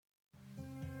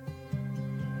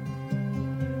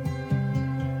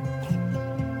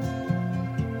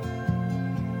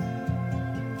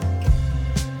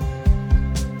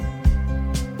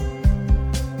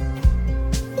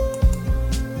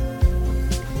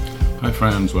Hi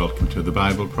friends, welcome to the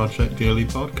Bible Project Daily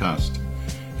Podcast.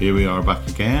 Here we are back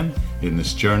again in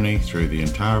this journey through the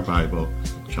entire Bible,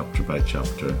 chapter by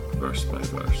chapter, verse by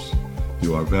verse.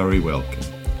 You are very welcome.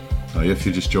 Now if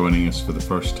you're just joining us for the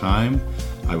first time,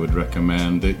 I would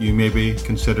recommend that you maybe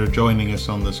consider joining us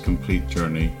on this complete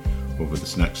journey over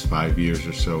this next 5 years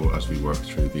or so as we work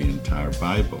through the entire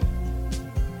Bible.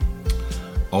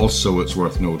 Also, it's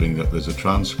worth noting that there's a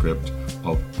transcript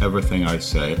of everything I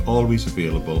say, always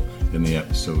available in the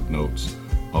episode notes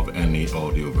of any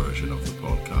audio version of the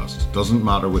podcast. Doesn't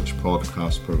matter which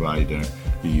podcast provider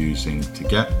you're using to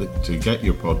get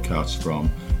your podcasts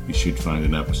from, you should find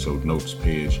an episode notes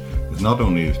page with not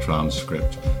only the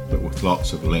transcript, but with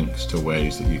lots of links to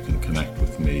ways that you can connect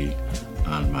with me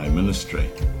and my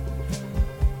ministry.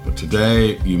 But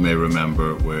today, you may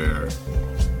remember we're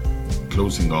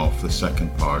closing off the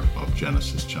second part of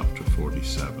Genesis chapter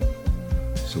 47.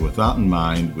 So with that in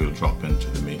mind, we'll drop back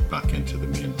into the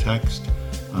main text,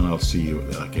 and I'll see you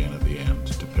again at the end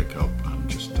to pick up and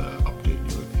just update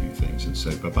you with a few things and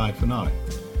say bye-bye for now.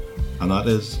 And that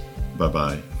is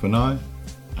bye-bye for now,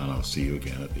 and I'll see you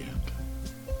again at the end.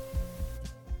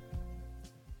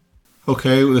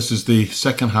 Okay, well, this is the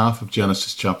second half of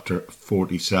Genesis chapter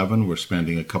 47. We're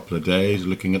spending a couple of days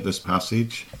looking at this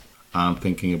passage and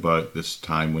thinking about this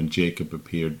time when Jacob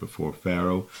appeared before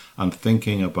Pharaoh and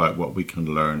thinking about what we can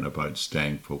learn about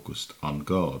staying focused on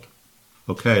God.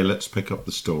 Okay, let's pick up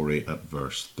the story at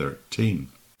verse 13.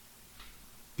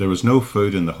 There was no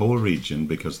food in the whole region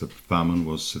because the famine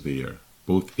was severe.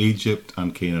 Both Egypt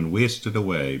and Canaan wasted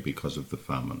away because of the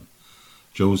famine.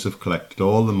 Joseph collected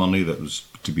all the money that was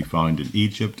to be found in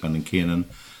Egypt and in Canaan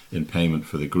in payment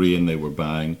for the grain they were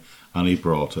buying, and he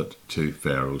brought it to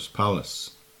Pharaoh's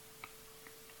palace.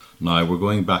 Now we're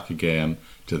going back again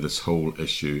to this whole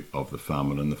issue of the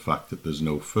famine and the fact that there's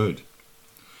no food.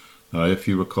 Now if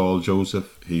you recall,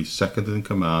 Joseph, he's second in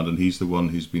command and he's the one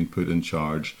who's been put in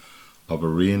charge of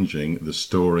arranging the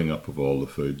storing up of all the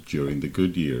food during the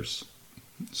good years.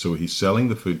 So he's selling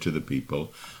the food to the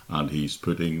people and he's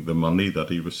putting the money that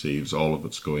he receives, all of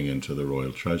it's going into the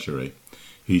royal treasury.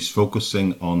 He's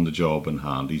focusing on the job in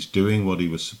hand. He's doing what he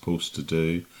was supposed to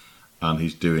do, and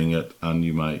he's doing it, and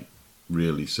you might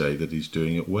really say that he's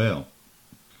doing it well.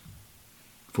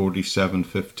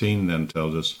 47:15 then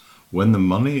tells us, when the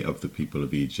money of the people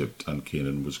of Egypt and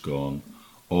Canaan was gone,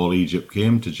 all Egypt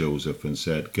came to Joseph and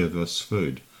said, "Give us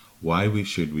food. Why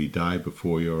should we die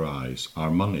before your eyes?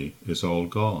 Our money is all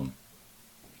gone."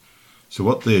 So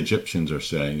what the Egyptians are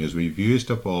saying is, we've used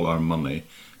up all our money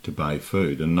to buy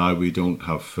food, and now we don't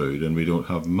have food and we don't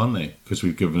have money because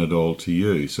we've given it all to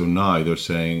you. So now they're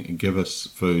saying, give us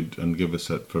food and give us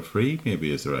it for free,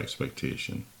 maybe is their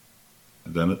expectation.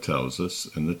 And then it tells us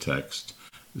in the text,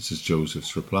 this is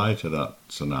Joseph's reply to that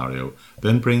scenario.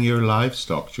 "Then bring your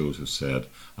livestock," Joseph said,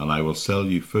 "and I will sell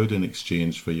you food in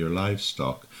exchange for your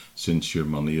livestock, since your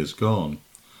money is gone."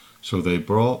 So they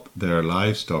brought their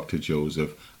livestock to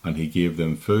Joseph, and he gave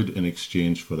them food in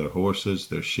exchange for their horses,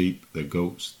 their sheep, their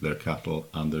goats, their cattle,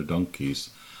 and their donkeys.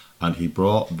 And he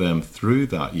brought them through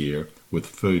that year with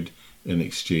food in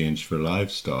exchange for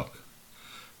livestock.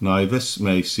 Now this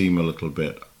may seem a little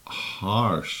bit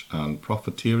harsh and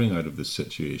profiteering out of this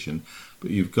situation, but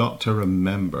you've got to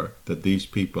remember that these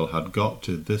people had got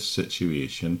to this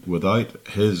situation without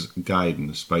his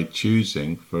guidance by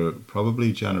choosing, for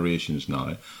probably generations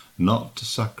now, not to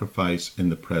sacrifice in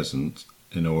the present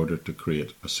in order to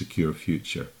create a secure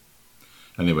future.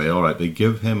 Anyway, all right, they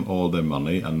give him all their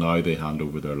money and now they hand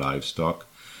over their livestock.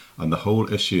 And the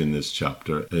whole issue in this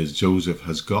chapter is Joseph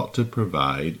has got to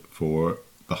provide for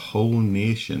the whole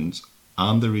nation's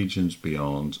and the regions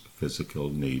beyond physical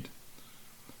need.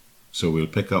 So we'll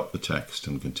pick up the text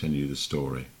and continue the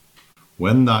story.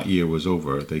 When that year was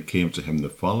over, they came to him the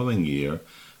following year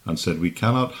and said, "We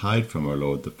cannot hide from our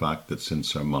Lord the fact that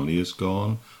since our money is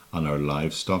gone and our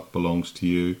livestock belongs to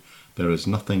you, there is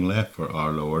nothing left for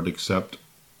our Lord except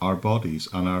our bodies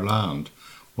and our land.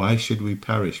 Why should we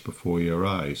perish before your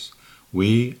eyes,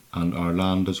 we and our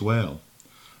land as well?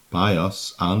 Buy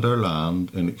us and our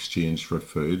land in exchange for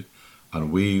food,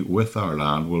 and we with our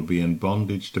land will be in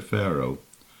bondage to Pharaoh.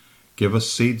 Give us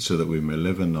seed so that we may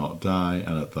live and not die,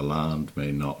 and that the land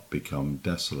may not become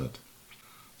desolate."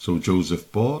 So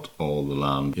Joseph bought all the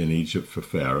land in Egypt for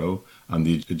Pharaoh, and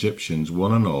the Egyptians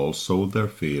one and all sold their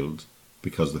fields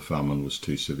because the famine was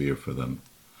too severe for them.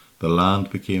 The land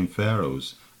became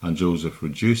Pharaoh's, and Joseph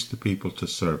reduced the people to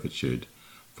servitude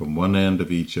from one end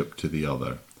of Egypt to the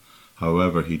other.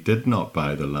 However, he did not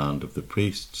buy the land of the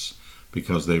priests,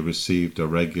 because they received a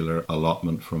regular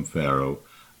allotment from Pharaoh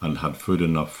and had food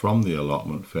enough from the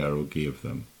allotment Pharaoh gave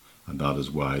them. and that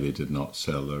is why they did not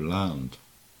sell their land.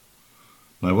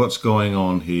 Now, what's going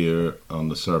on here on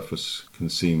the surface can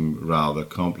seem rather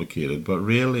complicated, but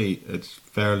really it's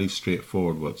fairly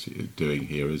straightforward. What he's doing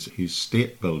here is he's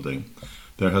state building.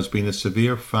 There has been a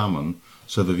severe famine,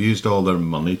 so they've used all their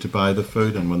money to buy the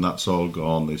food, and when that's all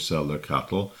gone, they sell their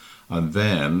cattle. And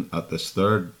then, at this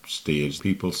third stage,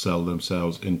 people sell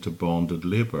themselves into bonded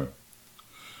labour.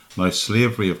 Now,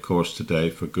 slavery, of course,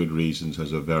 today, for good reasons,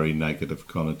 has a very negative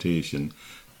connotation,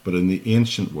 but in the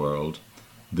ancient world,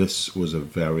 this was a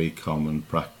very common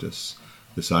practice.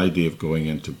 This idea of going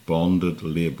into bonded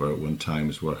labour when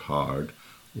times were hard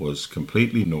was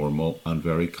completely normal and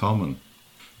very common.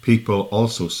 People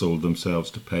also sold themselves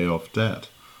to pay off debt,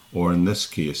 or in this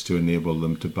case, to enable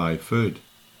them to buy food.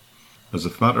 As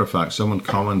a matter of fact, someone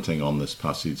commenting on this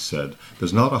passage said,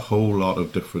 there's not a whole lot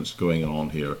of difference going on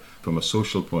here from a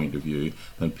social point of view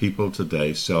than people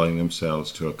today selling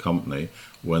themselves to a company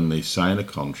when they sign a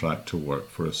contract to work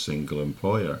for a single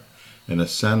employer. In a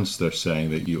sense, they're saying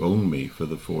that you own me for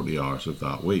the 40 hours of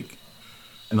that week.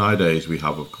 Nowadays, we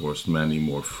have, of course, many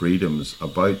more freedoms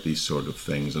about these sort of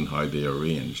things and how they are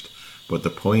arranged. But the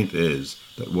point is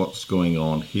that what's going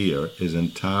on here is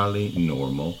entirely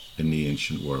normal in the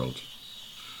ancient world.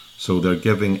 So they're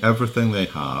giving everything they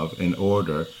have in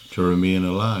order to remain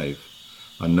alive.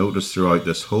 And notice throughout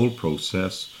this whole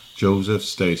process, Joseph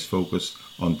stays focused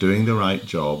on doing the right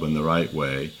job in the right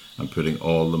way and putting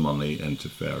all the money into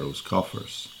Pharaoh's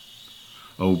coffers.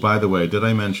 Oh, by the way, did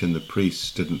I mention the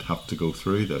priests didn't have to go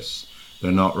through this?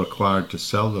 They're not required to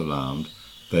sell the land.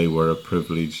 They were a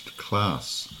privileged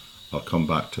class. I'll come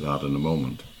back to that in a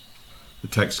moment. The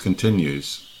text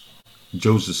continues.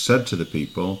 Joseph said to the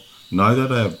people, "Now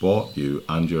that I have bought you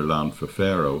and your land for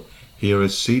Pharaoh, here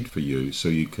is seed for you, so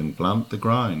you can plant the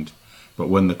ground. But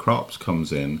when the crops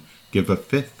comes in, give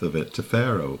 1/5 of it to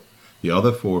Pharaoh. The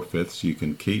other 4/5 you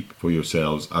can keep for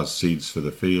yourselves as seeds for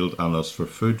the field and as for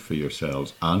food for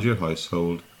yourselves and your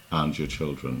household and your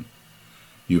children."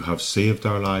 "You have saved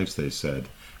our lives," they said.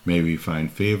 "May we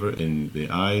find favor in the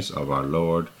eyes of our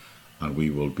Lord, and we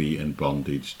will be in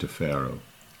bondage to Pharaoh."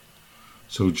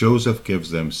 So Joseph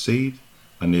gives them seed,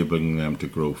 enabling them to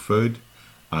grow food,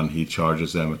 and he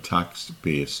charges them a tax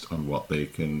based on what they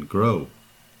can grow.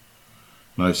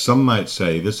 Now, some might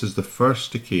say this is the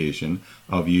first occasion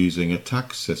of using a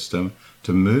tax system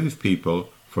to move people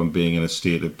from being in a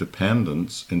state of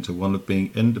dependence into one of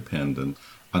being independent,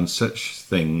 and such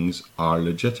things are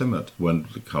legitimate when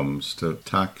it comes to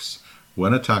tax.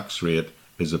 When a tax rate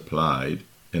is applied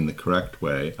in the correct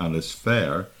way and is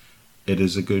fair, it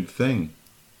is a good thing.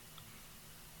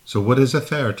 So what is a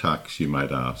fair tax, you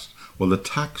might ask? Well, the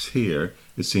tax here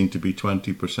is seen to be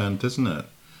 20%, isn't it?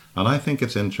 And I think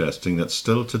it's interesting that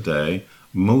still today,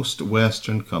 most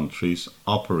Western countries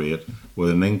operate with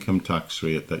an income tax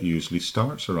rate that usually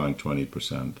starts around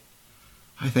 20%.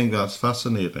 I think that's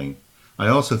fascinating. I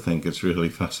also think it's really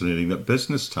fascinating that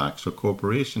business tax or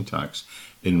corporation tax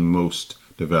in most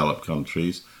developed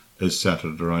countries is set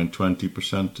at around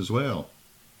 20% as well.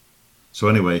 So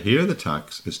anyway, here the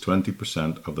tax is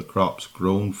 20% of the crops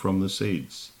grown from the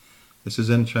seeds. This is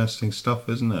interesting stuff,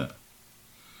 isn't it?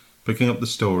 Picking up the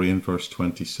story in verse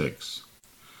 26.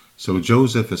 So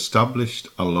Joseph established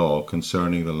a law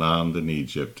concerning the land in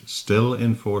Egypt, still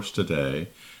in force today,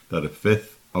 that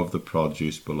 1/5 of the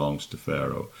produce belongs to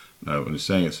Pharaoh. Now, when he's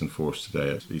saying it's in force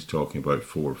today, he's talking about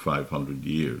 400 or 500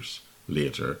 years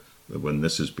later, when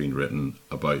this has been written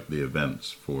about the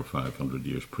events 400 or 500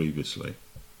 years previously.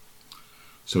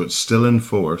 So it's still in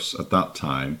force at that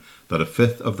time that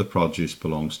 1/5 of the produce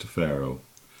belongs to Pharaoh.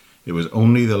 It was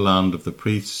only the land of the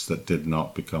priests that did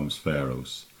not become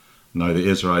Pharaoh's. Now the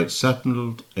Israelites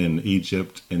settled in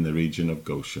Egypt in the region of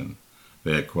Goshen.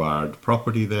 They acquired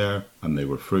property there, and they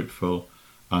were fruitful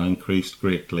and increased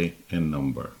greatly in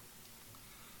number.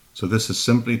 So this is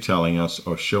simply telling us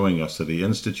or showing us that he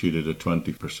instituted a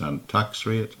 20% tax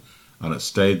rate, and it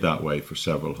stayed that way for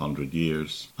several hundred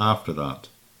years after that.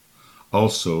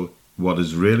 Also, what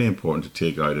is really important to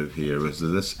take out of here is that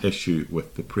this issue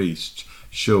with the priests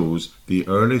shows the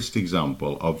earliest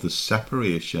example of the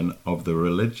separation of the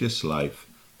religious life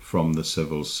from the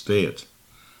civil state,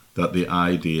 that the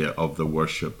idea of the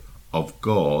worship of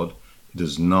God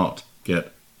does not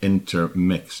get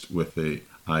intermixed with the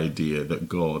idea that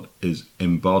God is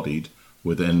embodied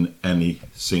within any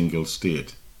single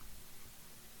state.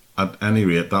 At any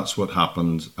rate, that's what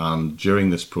happened, and during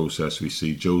this process we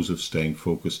see Joseph staying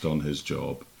focused on his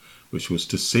job, which was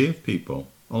to save people.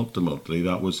 Ultimately,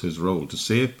 that was his role, to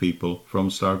save people from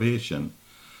starvation.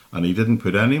 And he didn't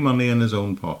put any money in his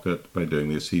own pocket by doing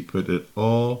this. He put it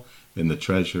all in the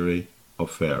treasury of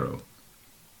Pharaoh.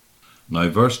 Now,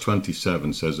 verse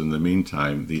 27 says, in the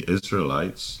meantime, the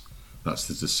Israelites, that's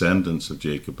the descendants of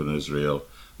Jacob and Israel,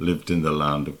 lived in the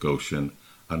land of Goshen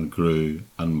and grew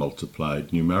and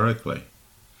multiplied numerically.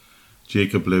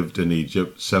 Jacob lived in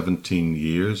Egypt 17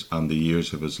 years, and the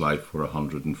years of his life were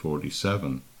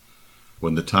 147.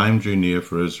 When the time drew near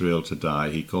for Israel to die,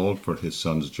 he called for his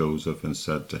sons Joseph and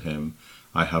said to him,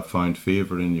 I have found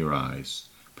favor in your eyes.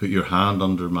 Put your hand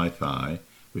under my thigh,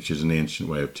 which is an ancient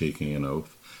way of taking an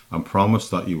oath, and promise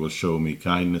that you will show me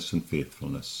kindness and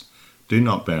faithfulness. Do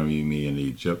not bury me in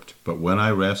Egypt, but when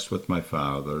I rest with my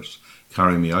fathers,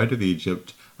 carry me out of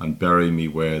Egypt and bury me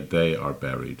where they are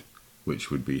buried,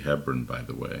 which would be Hebron, by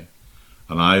the way.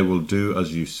 And I will do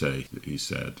as you say, he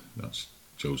said. That's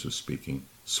Joseph speaking.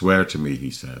 Swear to me, he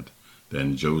said.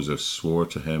 Then Joseph swore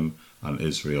to him, and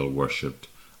Israel worshipped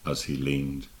as he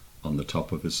leaned on the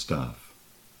top of his staff.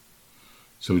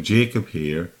 So Jacob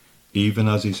here, even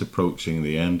as he's approaching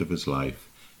the end of his life,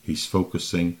 he's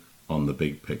focusing on the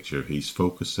big picture. He's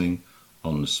focusing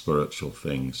on the spiritual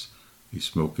things. He's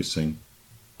focusing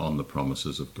on the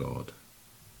promises of God.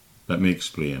 Let me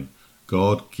explain.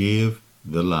 God gave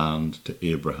the land to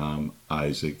Abraham,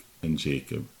 Isaac, and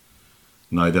Jacob.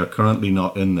 Now, they're currently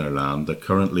not in their land. They're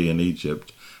currently in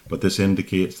Egypt. But this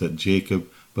indicates that Jacob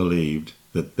believed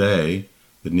that they,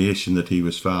 the nation that he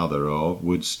was father of,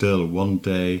 would still one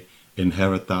day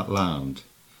inherit that land.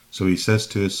 So he says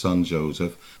to his son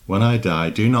Joseph, when I die,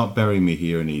 do not bury me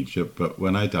here in Egypt, but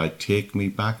when I die, take me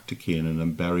back to Canaan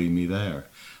and bury me there.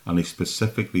 And he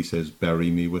specifically says, bury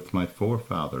me with my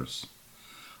forefathers.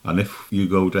 And if you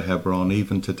go to Hebron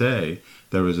even today,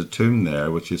 there is a tomb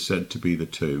there which is said to be the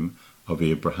tomb of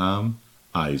Abraham,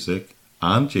 Isaac,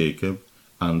 and Jacob,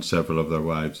 and several of their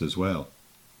wives as well.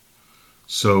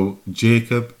 So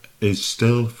Jacob is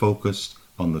still focused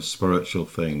on the spiritual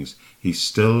things. He's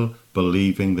still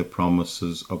believing the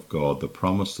promises of God, the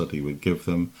promise that he would give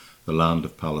them the land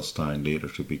of Palestine, later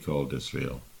to be called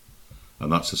Israel.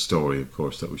 And that's a story, of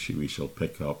course, that we shall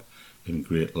pick up in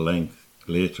great length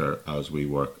later as we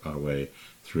work our way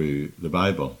through the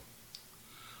Bible.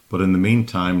 But in the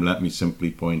meantime, let me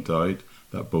simply point out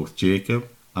that both Jacob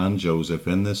and Joseph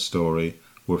in this story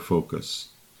were focused.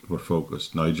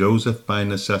 Now, Joseph, by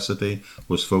necessity,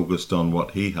 was focused on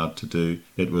what he had to do.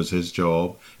 It was his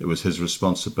job, it was his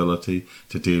responsibility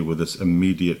to deal with this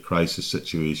immediate crisis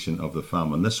situation of the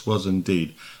famine. This was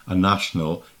indeed a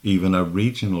national, even a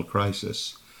regional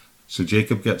crisis. So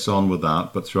Jacob gets on with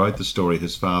that, but throughout the story,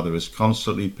 his father is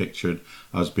constantly pictured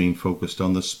as being focused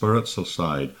on the spiritual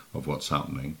side of what's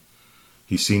happening.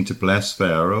 He's seen to bless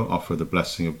Pharaoh, offer the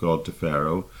blessing of God to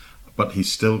Pharaoh, but he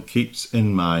still keeps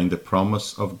in mind the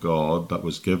promise of God that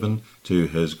was given to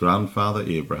his grandfather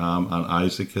Abraham and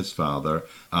Isaac his father,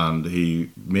 and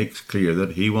he makes clear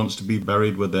that he wants to be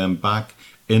buried with them back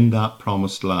in that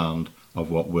promised land of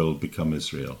what will become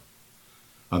Israel.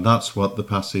 And that's what the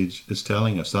passage is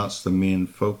telling us. That's the main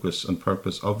focus and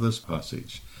purpose of this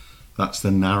passage. That's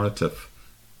the narrative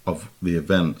of the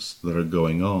events that are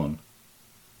going on.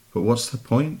 But what's the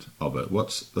point of it?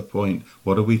 What's the point?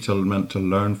 What are we meant to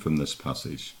learn from this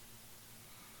passage?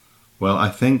 Well, I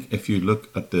think if you look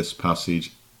at this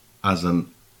passage as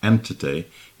an entity,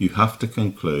 you have to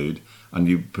conclude, and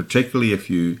you particularly if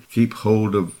you keep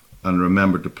hold of and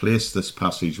remember to place this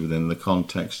passage within the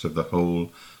context of the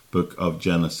whole book of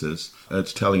Genesis,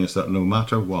 it's telling us that no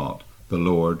matter what, the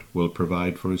Lord will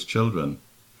provide for his children.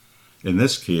 In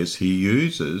this case, he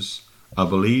uses a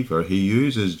believer, he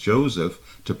uses Joseph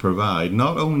to provide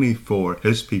not only for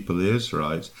his people, the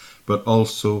Israelites, but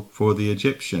also for the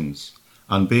Egyptians.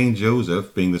 And being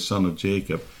Joseph, being the son of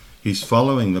Jacob, he's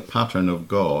following the pattern of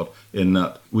God in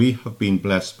that we have been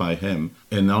blessed by him.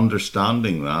 In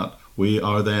understanding that, we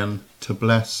are then to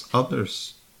bless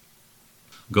others.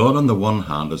 God, on the one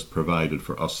hand, has provided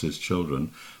for us, his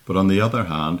children, but on the other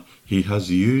hand, he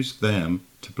has used them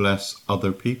to bless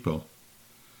other people.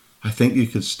 I think you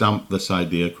could stamp this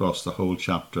idea across the whole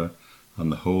chapter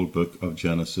and the whole book of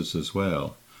Genesis as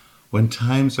well. When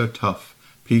times are tough,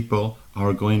 people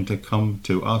are going to come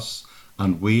to us,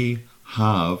 and we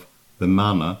have the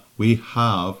manna, we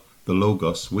have the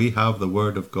Logos, we have the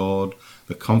Word of God,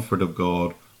 the comfort of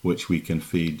God, which we can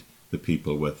feed the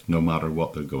people with, no matter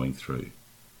what they're going through.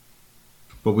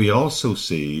 But we also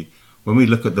see, when we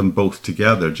look at them both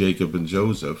together, Jacob and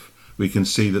Joseph, we can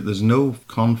see that there's no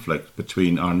conflict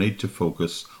between our need to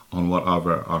focus on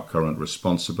whatever our current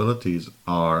responsibilities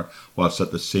are, whilst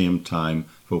at the same time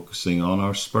focusing on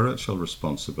our spiritual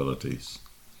responsibilities.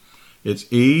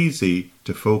 It's easy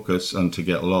to focus and to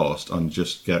get lost and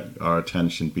just get our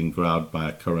attention being grabbed by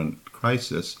a current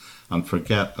crisis and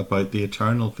forget about the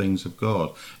eternal things of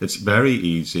God. It's very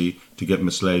easy to get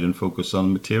misled and focus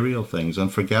on material things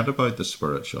and forget about the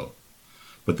spiritual.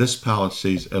 But this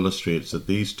passage illustrates that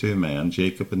these two men,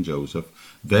 Jacob and Joseph,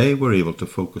 they were able to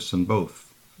focus on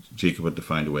both. Jacob had to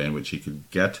find a way in which he could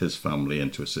get his family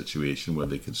into a situation where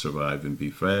they could survive and be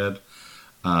fed,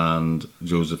 and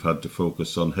Joseph had to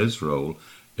focus on his role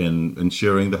in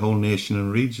ensuring the whole nation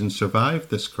and region survived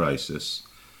this crisis.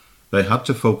 They had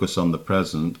to focus on the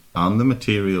present and the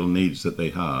material needs that they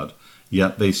had,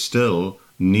 yet they still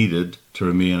needed to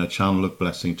remain a channel of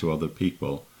blessing to other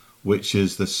people, which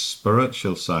is the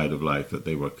spiritual side of life that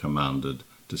they were commanded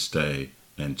to stay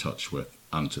in touch with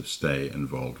and to stay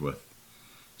involved with.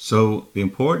 So the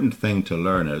important thing to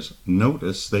learn is,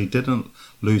 notice they didn't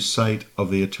lose sight of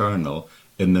the eternal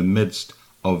in the midst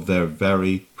of their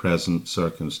very present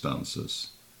circumstances.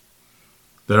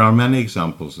 There are many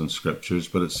examples in scriptures,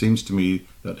 but it seems to me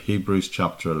that Hebrews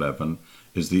chapter 11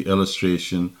 is the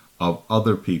illustration of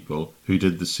other people who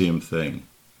did the same thing.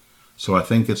 So I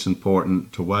think it's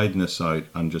important to widen this out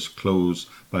and just close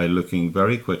by looking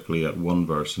very quickly at one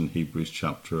verse in Hebrews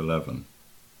chapter 11.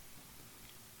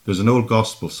 There's an old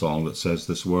gospel song that says,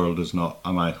 "This world is not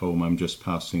my home, I'm just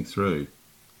passing through."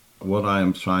 What I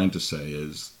am trying to say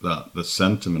is that the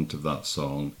sentiment of that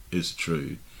song is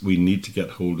true. We need to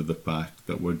get hold of the fact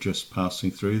that we're just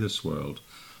passing through this world.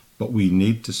 But we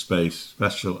need to pay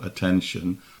special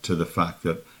attention to the fact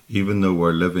that even though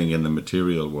we're living in the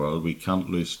material world, we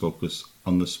can't lose focus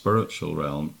on the spiritual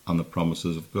realm and the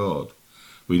promises of God.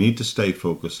 We need to stay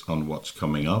focused on what's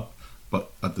coming up,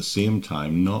 but at the same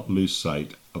time not lose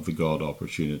sight of the God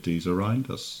opportunities around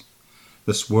us.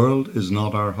 This world is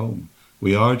not our home.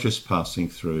 We are just passing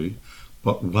through,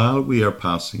 but while we are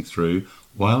passing through,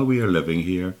 while we are living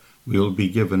here, we will be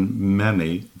given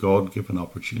many God-given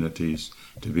opportunities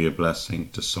to be a blessing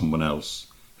to someone else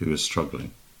who is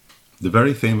struggling. The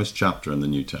very famous chapter in the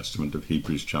New Testament of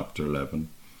Hebrews chapter 11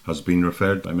 has been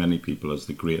referred by many people as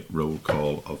the great roll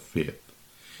call of faith.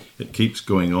 It keeps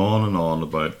going on and on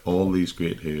about all these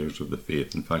great heroes of the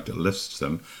faith. In fact, it lists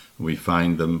them, and we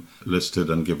find them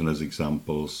listed and given as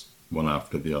examples one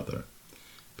after the other.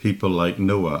 People like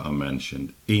Noah are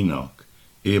mentioned, Enoch,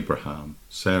 Abraham,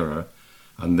 Sarah,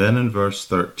 and then in verse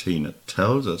 13 it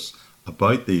tells us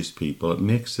about these people. It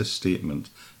makes this statement.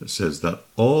 It says that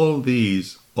all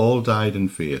these all died in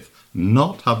faith,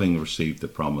 not having received the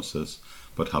promises,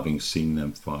 but having seen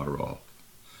them far off.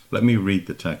 Let me read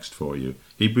the text for you.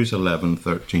 Hebrews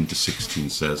 11:13-16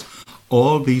 says,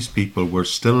 all these people were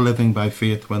still living by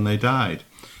faith when they died.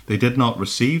 They did not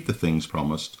receive the things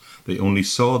promised. They only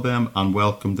saw them and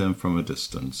welcomed them from a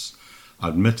distance,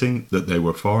 admitting that they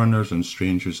were foreigners and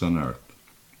strangers on earth.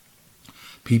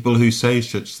 People who say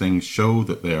such things show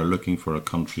that they are looking for a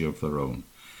country of their own.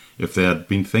 If they had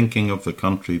been thinking of the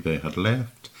country they had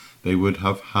left, they would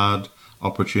have had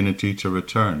opportunity to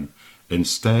return.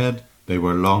 Instead, they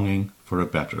were longing for a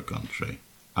better country,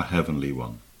 a heavenly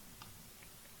one.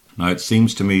 Now, it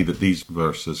seems to me that these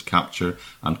verses capture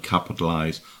and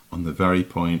capitalize on the very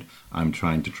point I'm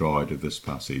trying to draw out of this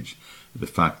passage. The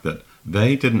fact that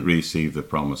they didn't receive the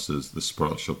promises, the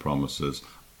spiritual promises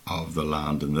of the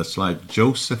land in this life.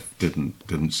 Joseph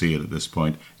didn't see it at this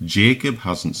point. Jacob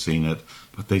hasn't seen it,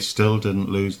 but they still didn't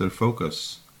lose their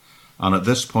focus. And at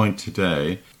this point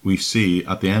today, we see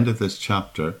at the end of this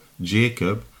chapter,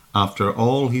 Jacob, after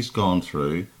all he's gone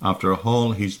through, after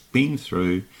all he's been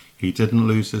through, he didn't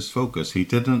lose his focus. He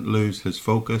didn't lose his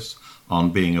focus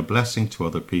on being a blessing to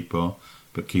other people,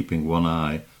 but keeping one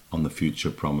eye on the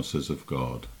future promises of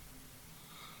God.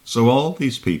 So all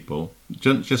these people,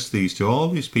 just these two, all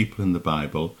these people in the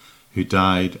Bible who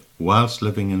died whilst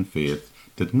living in faith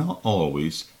did not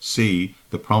always see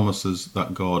the promises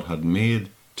that God had made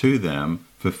to them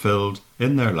fulfilled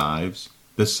in their lives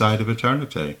this side of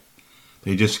eternity.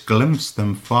 They just glimpsed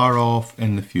them far off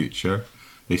in the future.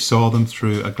 They saw them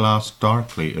through a glass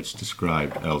darkly, it's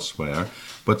described elsewhere,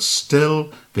 but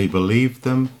still they believed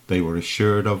them, they were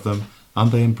assured of them,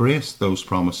 and they embraced those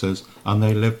promises, and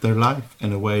they lived their life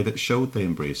in a way that showed they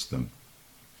embraced them.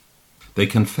 They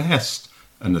confessed,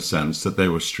 in the sense, that they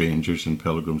were strangers and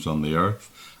pilgrims on the earth,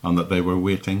 and that they were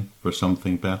waiting for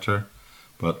something better,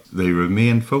 but they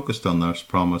remained focused on their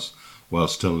promise while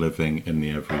still living in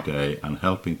the everyday and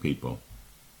helping people.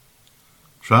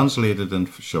 Translated in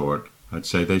short, I'd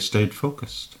say they stayed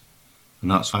focused. And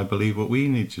that's, I believe, what we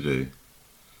need to do.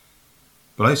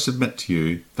 But I submit to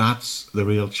you, that's the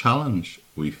real challenge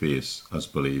we face as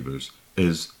believers,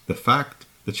 is the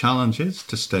challenge is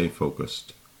to stay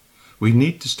focused. We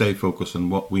need to stay focused on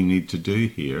what we need to do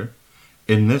here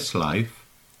in this life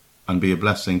and be a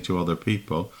blessing to other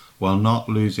people, while not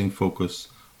losing focus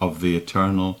of the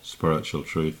eternal spiritual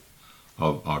truth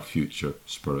of our future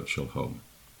spiritual home.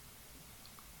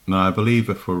 Now, I believe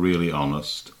if we're really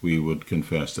honest, we would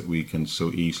confess that we can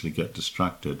so easily get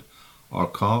distracted or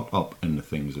caught up in the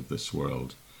things of this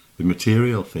world, the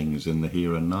material things in the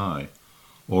here and now,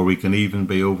 or we can even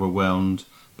be overwhelmed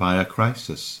by a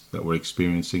crisis that we're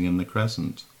experiencing in the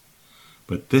present.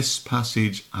 But this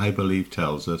passage, I believe,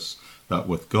 tells us that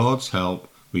with God's help,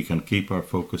 we can keep our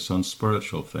focus on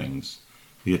spiritual things,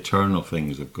 the eternal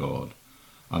things of God.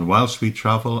 And whilst we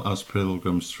travel as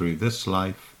pilgrims through this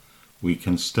life, we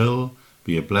can still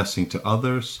be a blessing to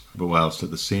others, but whilst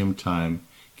at the same time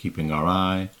keeping our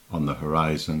eye on the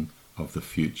horizon of the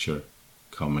future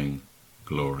coming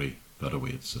glory that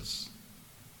awaits us.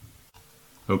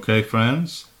 Okay,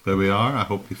 friends, there we are. I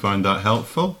hope you found that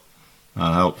helpful,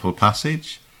 a helpful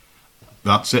passage.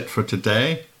 That's it for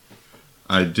today.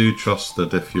 I do trust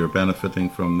that if you're benefiting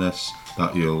from this,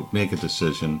 that you'll make a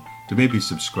decision to maybe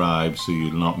subscribe so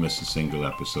you'll not miss a single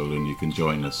episode, and you can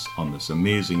join us on this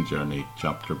amazing journey,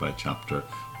 chapter by chapter,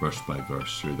 verse by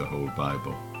verse, through the whole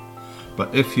Bible.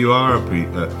 But if you are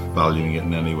valuing it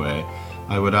in any way,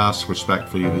 I would ask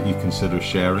respectfully that you consider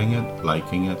sharing it,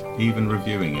 liking it, even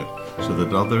reviewing it, so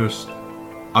that others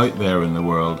out there in the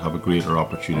world have a greater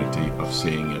opportunity of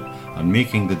seeing it and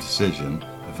making the decision,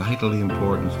 a vitally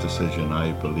important decision,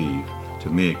 I believe, to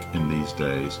make in these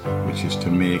days, which is to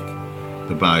make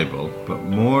the Bible, but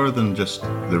more than just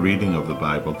the reading of the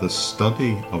Bible, the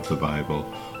study of the Bible,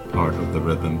 part of the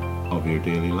rhythm of your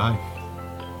daily life.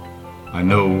 I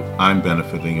know I'm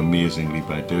benefiting amazingly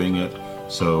by doing it,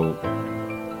 so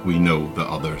we know that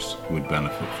others would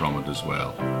benefit from it as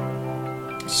well.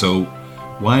 So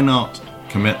why not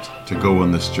commit to go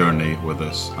on this journey with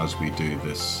us as we do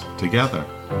this together?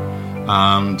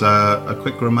 And a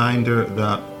quick reminder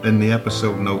that in the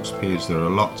episode notes page there are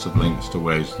lots of links to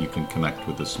ways you can connect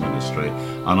with this ministry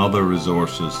and other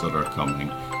resources that are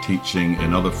coming, teaching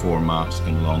in other formats,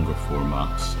 in longer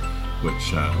formats,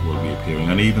 which will be appearing,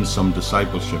 and even some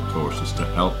discipleship courses to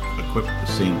help equip the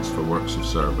saints for works of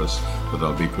service that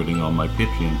I'll be putting on my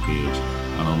Patreon page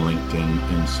and on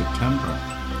LinkedIn in September.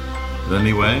 But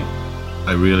anyway,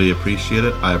 I really appreciate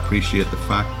it. I appreciate the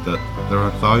fact that there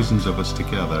are thousands of us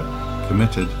together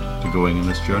committed to going on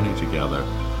this journey together,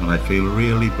 and I feel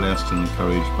really blessed and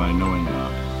encouraged by knowing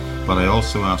that. But I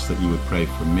also ask that you would pray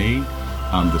for me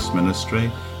and this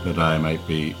ministry, that I might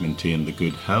maintain the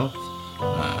good health,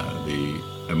 the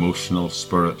emotional,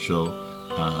 spiritual,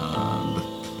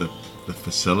 the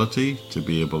facility to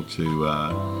be able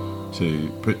to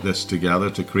put this together,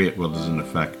 to create what is in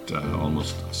effect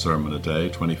almost a sermon a day,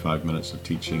 25 minutes of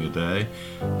teaching a day,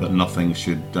 that nothing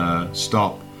should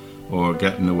stop or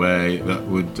get in the way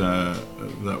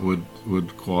that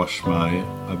would quash my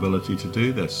ability to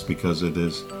do this, because it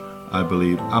is, I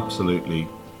believe, absolutely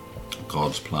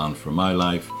God's plan for my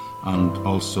life, and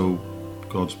also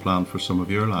God's plan for some of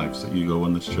your lives, that you go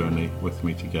on this journey with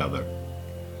me together.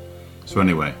 So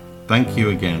anyway, thank you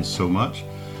again so much.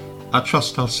 I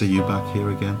trust I'll see you back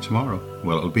here again tomorrow.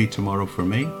 Well, it'll be tomorrow for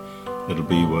me. It'll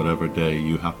be whatever day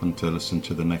you happen to listen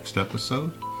to the next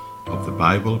episode of the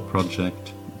Bible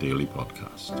Project Daily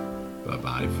Podcast.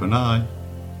 Bye-bye for now.